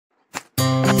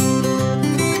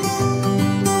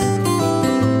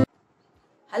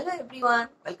everyone,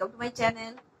 welcome to my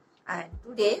channel, and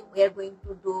today we are going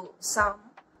to do some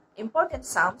important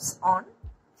sums on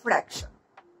fraction.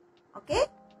 Okay.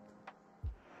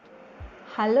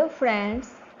 Hello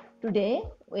friends, today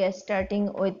we are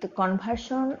starting with the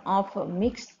conversion of a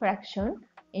mixed fraction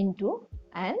into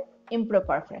an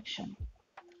improper fraction.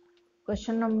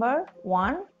 Question number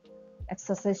 1,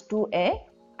 exercise 2a,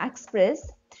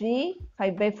 express 3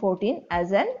 5/14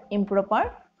 as an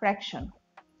improper fraction.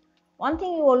 One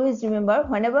thing you always remember,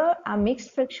 whenever a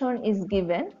mixed fraction is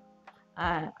given,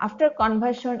 after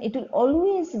conversion it will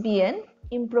always be an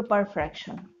improper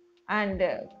fraction, and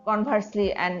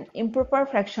conversely an improper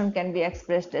fraction can be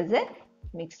expressed as a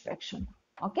mixed fraction.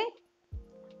 Okay,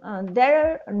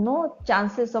 there are no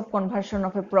chances of conversion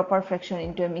of a proper fraction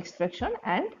into a mixed fraction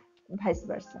and vice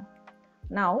versa.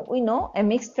 Now we know a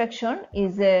mixed fraction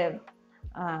is a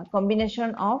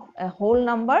combination of a whole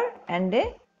number and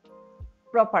a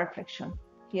proper fraction.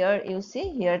 Here you see,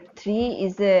 here 3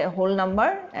 is a whole number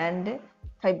and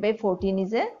 5/14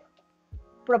 is a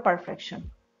proper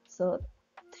fraction. So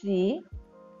 3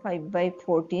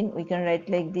 5/14 we can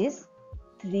write like this: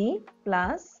 3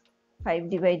 plus 5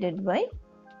 divided by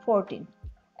 14.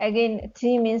 Again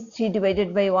 3 means 3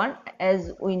 divided by 1.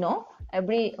 As we know,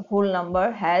 every whole number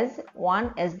has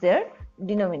 1 as their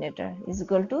denominator, is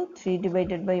equal to 3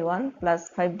 divided by 1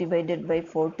 plus 5 divided by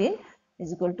 14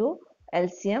 is equal to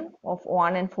LCM of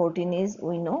 1 and 14 is,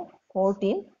 we know,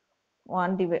 14.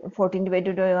 14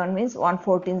 divided by 1 means 1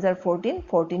 14s are 14.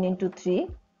 14 into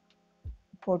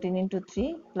 3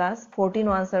 plus 14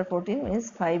 ones are 14 means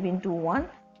 5 into 1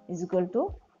 is equal to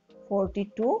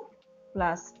 42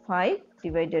 plus 5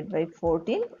 divided by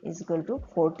 14 is equal to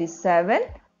 47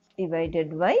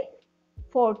 divided by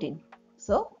 14.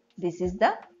 So this is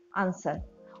the answer.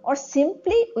 Or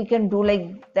simply we can do like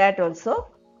that also: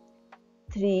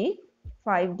 3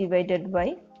 5 divided by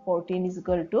 14 is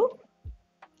equal to,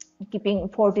 keeping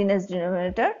 14 as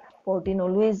denominator, 14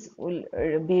 always will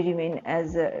remain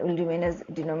as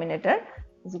denominator,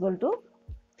 is equal to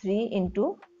 3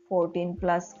 into 14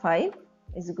 plus 5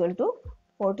 is equal to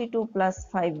 42 plus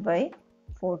 5 by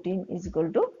 14 is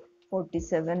equal to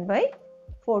 47 by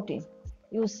 14.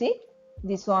 You see,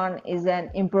 this one is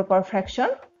an improper fraction,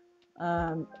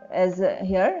 as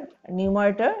here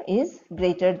numerator is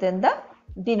greater than the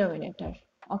denominator.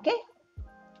 Okay,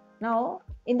 now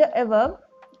in the above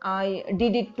I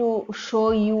did it to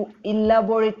show you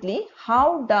elaborately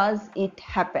how does it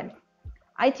happen.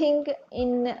 I think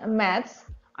in maths,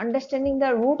 understanding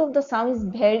the root of the sum is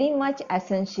very much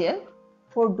essential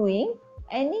for doing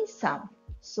any sum,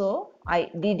 so I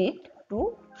did it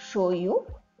to show you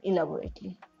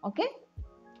elaborately. Okay,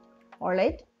 all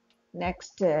right,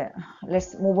 next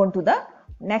let's move on to the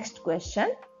next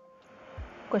question.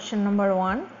 Question number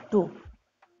 1, 2.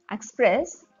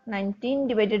 Express 19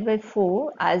 divided by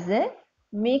 4 as a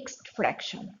mixed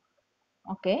fraction.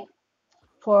 Okay,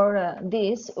 for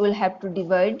this we'll have to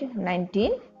divide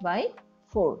 19 by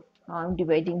 4. Now I'm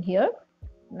dividing here: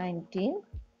 19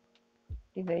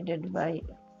 divided by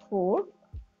 4.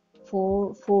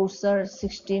 4 4s are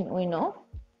 16, we know.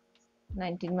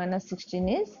 19 minus 16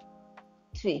 is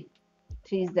 3.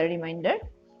 3 is the remainder.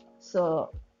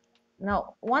 So now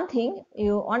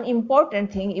one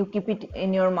important thing you keep it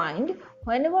in your mind: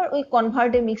 whenever we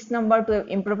convert a mixed number to an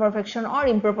improper fraction or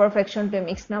improper fraction to a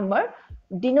mixed number,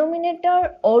 denominator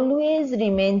always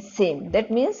remains same.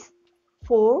 That means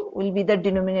 4 will be the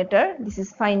denominator. This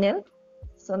is final.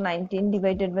 So 19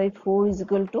 divided by 4 is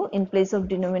equal to, in place of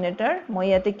denominator moi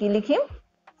yate ki likhim,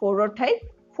 4 or thai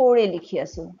 4 e likhi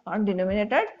asu, karon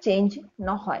denominator change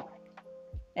nohoy.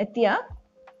 Etia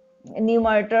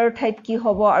numerator ঠাইত কি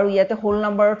হ'ব আৰু ইয়াতে whole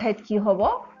নাম্বাৰৰ ঠাইত কি হ'ব,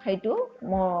 সেইটো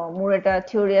মোৰ এটা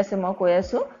থিওৰি আছে, মই কৈ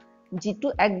আছো। যেটো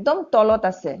একদম তলত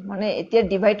আছে, মানে এতিয়া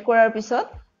ডিভাইড কৰাৰ পিছত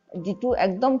যেটো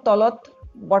একদম তলত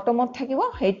বটমত থাকিব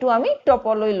সেইটো আমি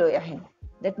টপলৈ লৈ আহিম।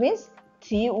 that means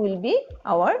 3 will be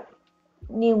our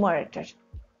numerator.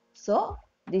 So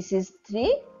this is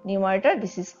 3 numerator,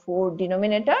 this is 4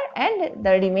 denominator, and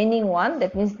the remaining one,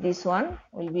 that means this one,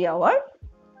 will be our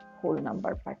whole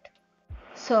number part.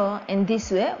 So in this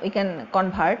way we can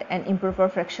convert an improper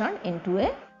fraction into a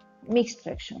mixed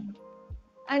fraction,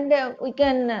 and we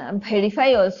can verify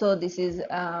also this is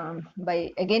by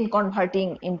again converting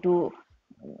into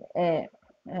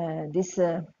this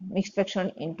mixed fraction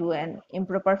into an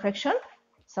improper fraction.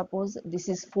 Suppose this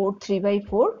is 4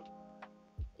 3/4.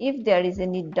 If there is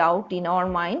any doubt in our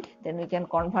mind, then we can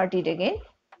convert it again.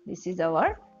 This is our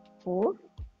 4,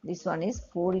 this one is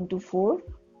 4 into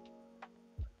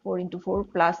 4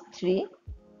 plus 3.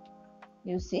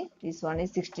 You see, this one is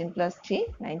 16 plus 3,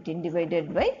 19 divided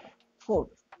by 4.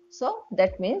 So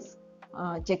that means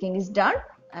checking is done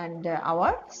and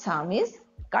our sum is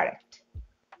correct.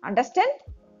 Understand?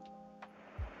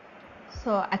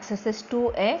 So exercise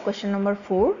 2a, question number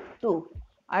 4, 2.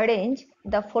 Arrange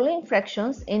the following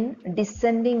fractions in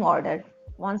descending order: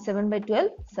 1 7 by 12,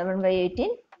 7 by 18,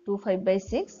 2 5 by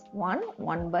 6, 1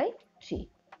 1 by 3.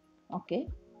 Okay.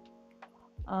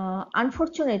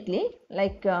 Unfortunately,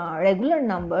 like regular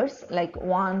numbers like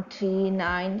 1, 3,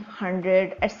 9,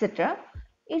 100, etc.,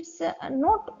 it's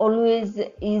not always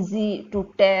easy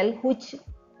to tell which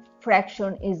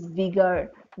fraction is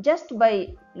bigger just by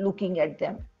looking at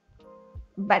them.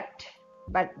 But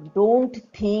don't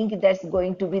think that's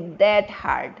going to be that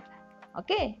hard.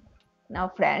 Okay. Now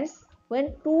friends,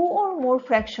 when two or more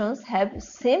fractions have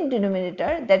same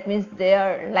denominator, that means they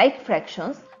are like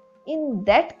fractions. In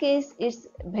that case, it's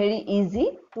very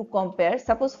easy to compare.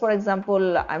 Suppose, for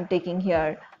example, I'm taking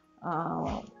here,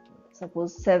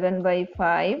 suppose 7 by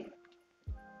 5,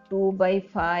 2 by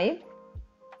 5,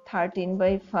 13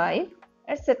 by 5,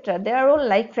 etc. They are all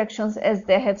like fractions as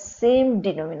they have same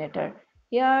denominator.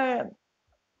 Here,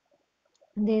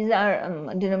 these are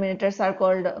denominators are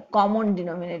called common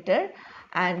denominator,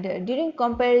 and during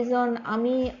comparison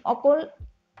আমি অকল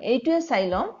এইটোৱে চাই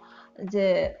লম যে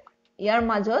ইয়াৰ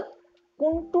মাজত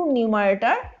কোনটো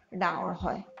নিউমাৰেটৰ ডাঙৰ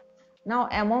হয়. Now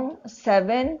among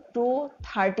 7 to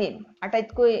 13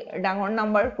 আটাইতকৈ ডাঙৰ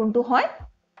নাম্বাৰ কোনটো হয়?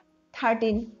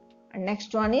 13. And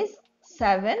next one is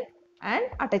 7 and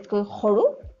আটাইতকৈ সৰু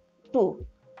 2.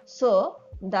 So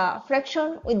the fraction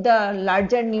with the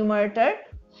larger numerator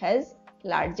has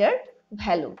larger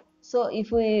value. So if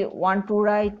we want to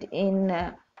write in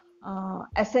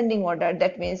ascending order,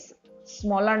 that means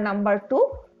smaller number to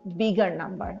bigger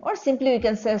number, or simply we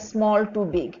can say small to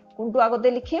big. Kuntu agote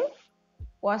likhim?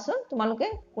 Koason tumaluke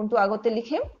kuntu agote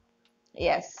likhim?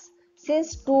 Yes, since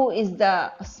 2 is the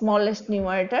smallest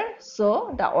numerator, so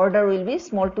the order will be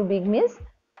small to big, means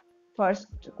first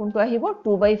kuntu ahibo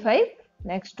 2 by 5,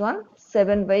 next one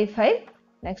 7 by 5,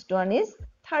 next one is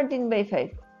 13 by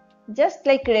 5. Just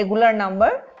like regular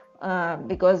number,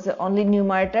 because only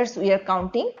numerators we are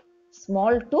counting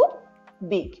small to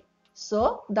big, so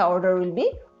the order will be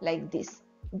like this.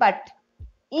 But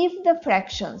if the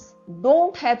fractions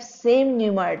don't have same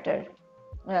numerator,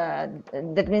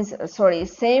 that means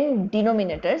same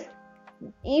denominators,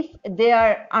 if they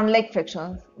are unlike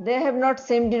fractions, they have not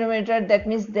same denominator, that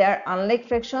means they are unlike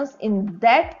fractions. In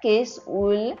that case,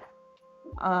 we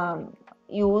will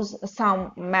use some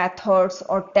methods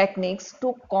or techniques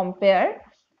to compare,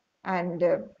 and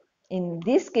in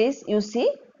this case you see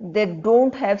they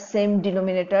don't have same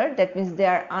denominator, that means they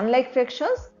are unlike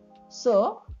fractions, so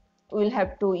we'll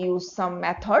have to use some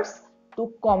methods to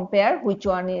compare which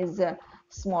one is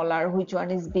smaller, which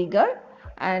one is bigger,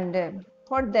 and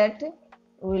for that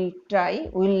we'll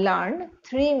learn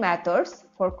 3 methods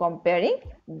for comparing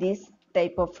this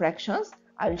type of fractions.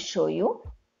 I'll show you.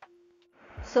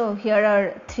 So here are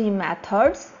 3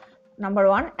 methods. Number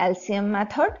 1, LCM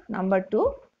method. Number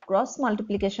 2, cross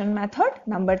multiplication method.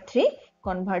 Number 3,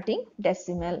 converting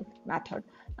decimal method.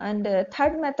 And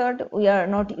third method we are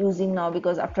not using now,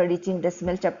 because after reaching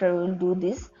decimal chapter we will do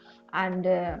this, and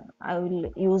I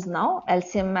will use now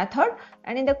LCM method.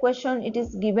 And in the question it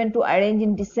is given to arrange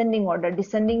in descending order.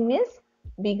 Descending means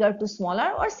bigger to smaller,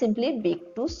 or simply big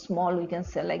to small, we can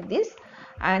say like this.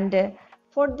 And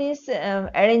for this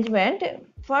arrangement,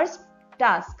 first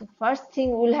thing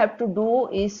we'll have to do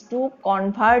is to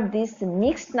convert these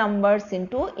mixed numbers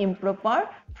into improper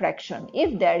fraction,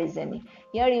 if there is any.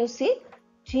 Here you see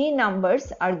 3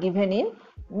 numbers are given in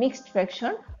mixed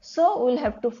fraction, so we'll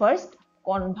have to first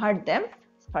convert them.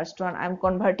 First one I'm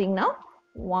converting now.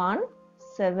 1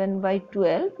 7 by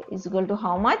 12 is equal to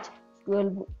how much?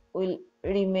 12 will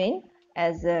remain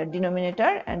as a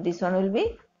denominator, and this one will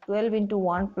be 12 into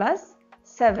 1 plus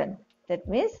 7, that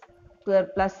means 12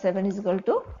 plus 7 is equal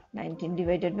to 19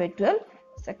 divided by 12.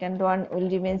 Second one will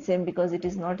remain same because it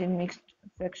is not in mixed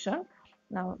fraction.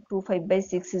 Now 2 5 by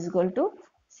 6 is equal to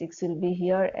 6 will be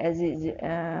here as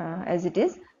it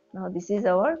is. Now this is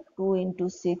our 2 into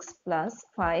 6 plus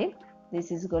 5.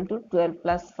 This is equal to 12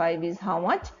 plus 5 is how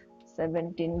much?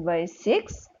 17 by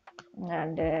 6.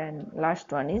 And then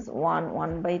last one is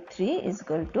 1 by 3 is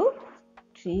equal to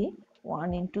 3.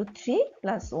 1 into 3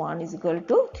 plus 1 is equal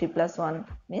to 3 plus 1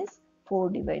 means 4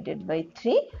 divided by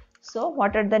 3. So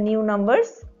what are the new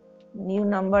numbers? New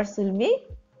numbers will be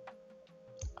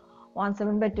 1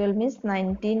 7 by 12 means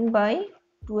 19 by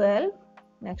 12.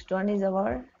 Next one is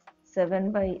our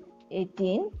 7 by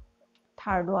 18.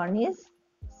 Third one is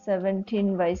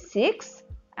 17 by 6.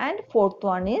 And fourth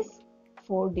one is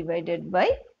 4 divided by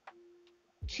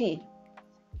 3.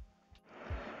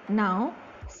 Now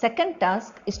second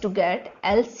task is to get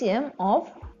LCM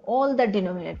of all the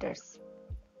denominators.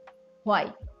 Why?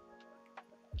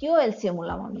 Kyo LCM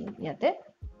ulam ami yate?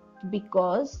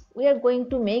 Because we are going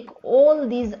to make all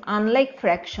these unlike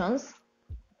fractions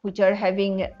which are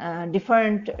having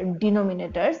different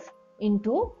denominators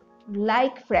into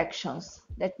like fractions.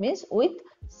 That means with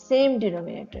same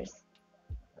denominators,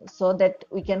 so that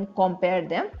we can compare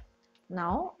them.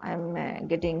 Now I am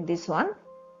getting this one,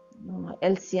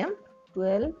 LCM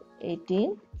 12,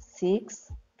 18,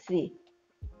 6, 3.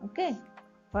 Okay,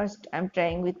 first I am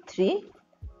trying with 3.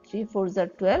 3 4s are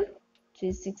 12,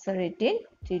 3 6 are 18,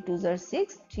 3 2s are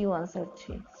 6, 3 1s are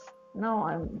 3. Now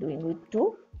I am doing with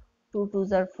 2. 2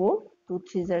 2s are 4, 2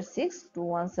 3s are 6, 2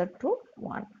 1s are 2,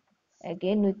 1.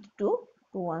 Again with 2,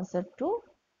 2 1s are 2,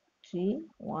 3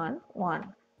 1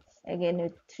 1. Again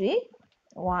with 3,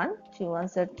 1, 3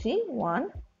 1s are 3, 1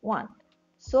 1.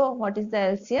 So what is the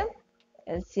LCM?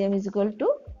 LCM is equal to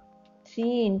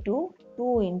 3 into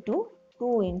 2 into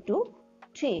 2 into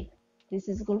 3. This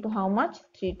is equal to how much?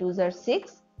 3 2s are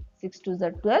 6, 6 2s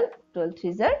are 12, 12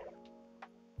 3s are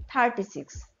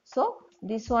 36. So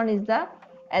this one is the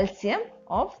LCM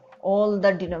of all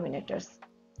the denominators.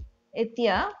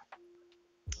 Etia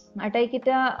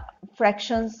আটাইকেইটা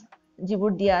fractions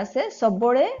যিবোৰ দিয়া আছে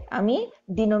সবৰে আমি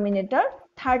denominator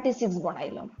 36 বনাই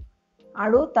লম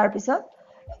আৰু তাৰ পিছত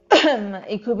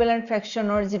equivalent fraction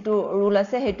or যেটো rule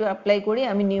আছে হেতু apply কৰি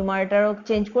আমি numerator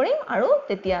চেঞ্জ কৰিম আৰু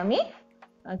তেতিয়া আমি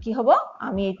কি হ'ব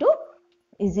আমি এটো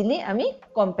easily আমি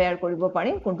compare কৰিব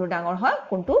পাৰিম কোনটো ডাঙৰ হয়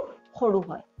কোনটো সৰু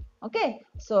হয়. Okay,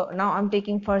 so now I'm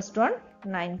taking first one,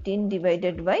 19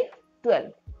 divided by 12.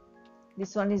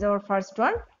 This one is our first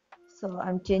one. So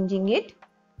I'm changing it.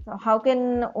 So how can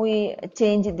we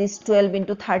change this 12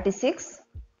 into 36?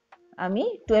 Ami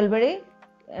 12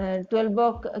 ere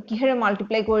 12 kihere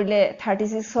multiply korile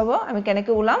 36 hobo. Ami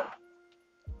keneke ulam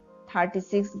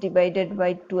 36 divided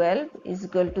by 12 is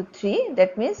equal to 3.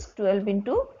 That means 12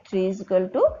 into 3 is equal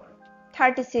to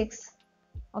 36.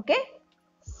 Okay.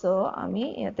 So ami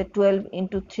yate 12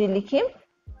 into 3 likhim.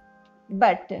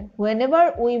 But whenever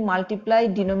we multiply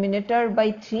denominator by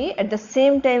 3, at the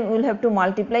same time we will have to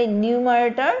multiply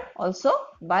numerator also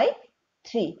by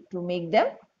 3 to make them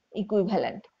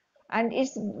equivalent. And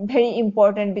it's very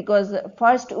important because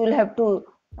first we will have to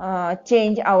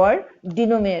change our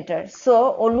denominator. So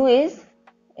always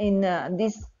in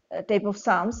this type of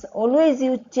sums, always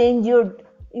you change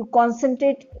you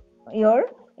concentrate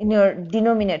in your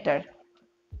denominator.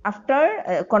 After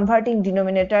converting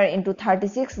denominator into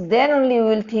 36, then only we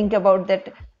will think about that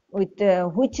with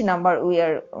which number we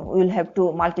will have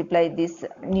to multiply this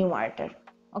numerator.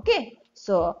 Okay,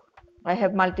 so I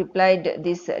have multiplied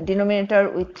this denominator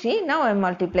with 3. Now I am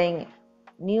multiplying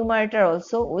numerator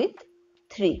also with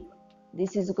 3.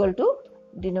 This is equal to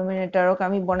denominator ok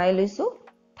ami banai loisu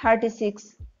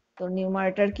 36. So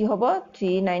numerator ki hobo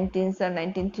 3 19s are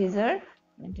 19 3s are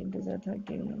 19 2s are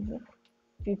 13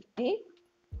 50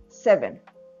 7.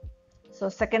 So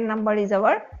second number is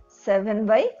our 7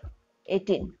 by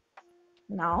 18.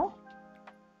 Now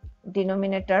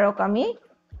denominator ok ami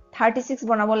 36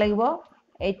 banabo lagibo.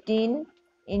 18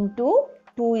 into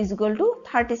 2 is equal to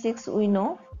 36. We know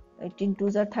 18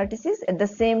 2s are 36. At the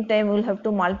same time we will have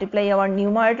to multiply our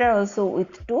numerator also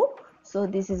with 2. So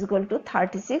this is equal to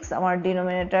 36. Our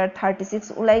denominator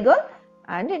 36 ulai gol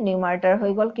and numerator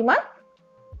hoi gol kiman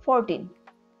 14.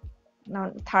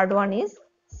 Now third one is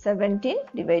 17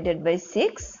 divided by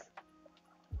 6.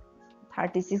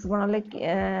 36 banale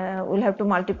we'll have to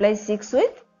multiply 6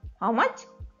 with how much?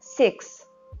 6.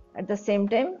 At the same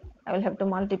time I will have to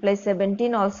multiply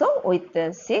 17 also with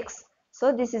 6.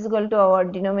 So this is equal to our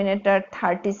denominator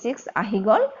 36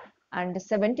 ahigol, and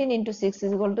 17 into 6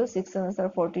 is equal to 6 answer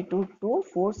 42 2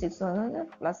 4 6 answer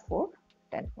plus 4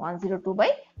 10 102 by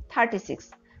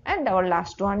 36. And our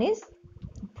last one is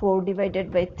 4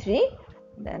 divided by 3.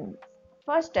 Then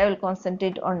first I will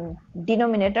concentrate on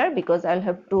denominator because I will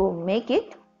have to make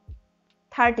it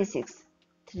 36.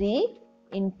 3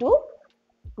 into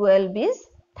 12 is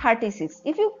 36.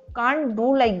 If you can't do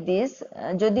like this,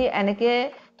 jodi eneke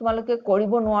tumaloke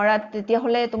koribo nwara tetia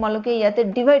hole tumaloke yate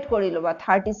divide kori loba.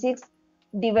 36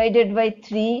 divided by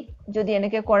 3 jodi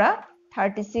eneke kora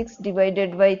 36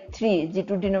 divided by 3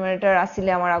 jitu denominator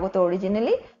asile amar agote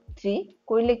originally 3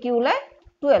 korile ki ulai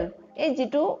 12. এই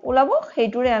যেটো উলাব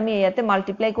হেইটোৰে আমি ইয়াতে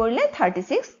multiply কৰিলে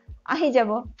 36 আহি যাব.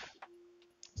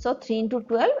 So 3 into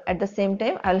 12. At the same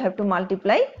time I will have to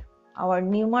multiply our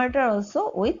numerator also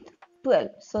with 12.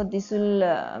 So this will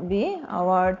be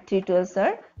our 3 12s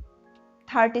are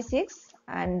 36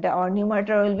 and our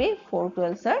numerator will be 4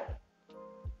 12s are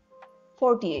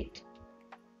 48.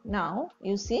 Now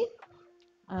you see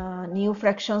new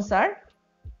fractions are,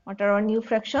 what are our new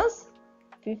fractions?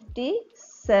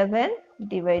 57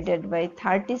 divided by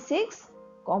 36,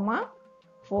 comma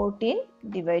 14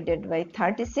 divided by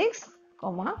 36,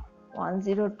 comma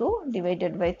 102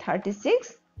 divided by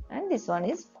 36, and this one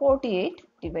is 48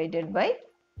 divided by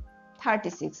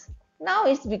 36. Now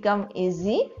it's become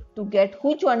easy to get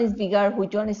which one is bigger,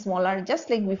 which one is smaller, just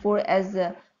like before, as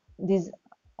these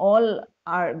all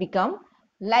are become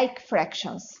like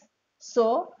fractions.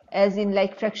 So as in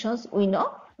like fractions, we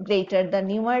know greater the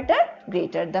numerator,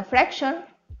 greater the fraction.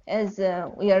 As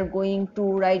we are going to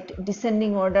write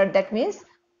descending order, that means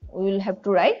we will have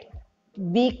to write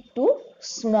big to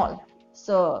small.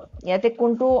 So yate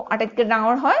kuntu atatke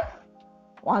dangor hoy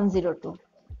 102,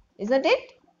 isn't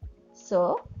it?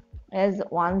 So as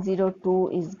 102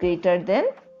 is greater than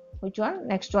which one?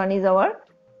 Next one is our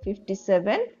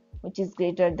 57, which is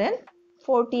greater than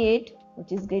 48,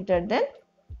 which is greater than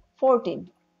 14.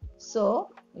 So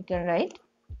we can write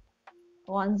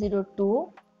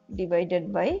 102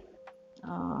 divided by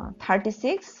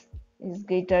 36 is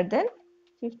greater than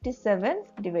 57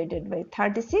 divided by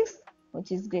 36,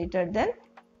 which is greater than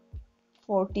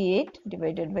 48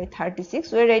 divided by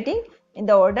 36. We are writing in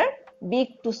the order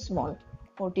big to small.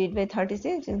 48 by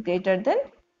 36 is greater than,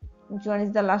 which one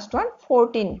is the last one?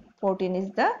 14. 14 is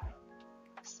the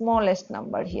smallest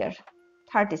number here,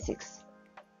 36.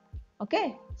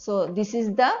 Okay, so this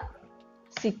is the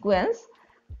sequence.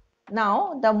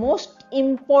 Now the most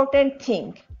important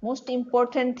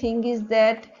thing is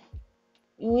that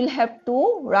you will have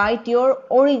to write your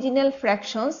original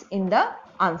fractions in the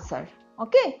answer.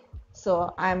 Okay,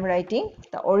 so I am writing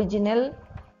the original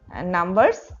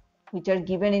numbers which are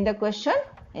given in the question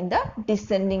in the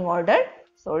descending order.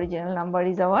 So original number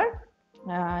is our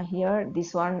here,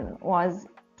 this one was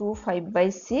 25 by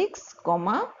 6,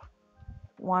 comma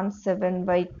 17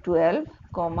 by 12,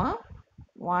 comma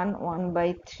 11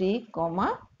 by 3,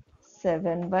 comma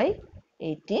 7 by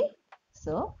 18.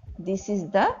 So this is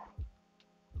the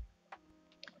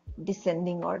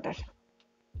descending order.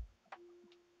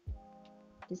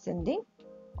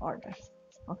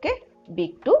 Okay,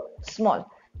 big to small.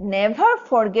 Never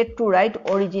forget to write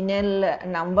original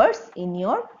numbers in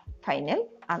your final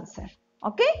answer.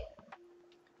 Okay,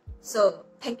 so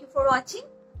thank you for watching,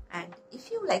 and if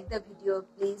you like the video,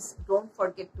 please don't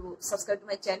forget to subscribe to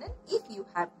my channel if you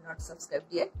have not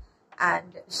subscribed yet, and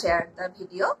share the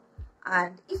video.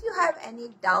 And if you have any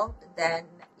doubt, then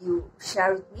you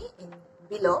share with me in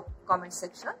below comment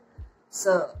section.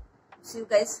 So see you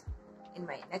guys in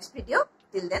my next video.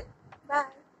 Till then,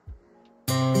 bye.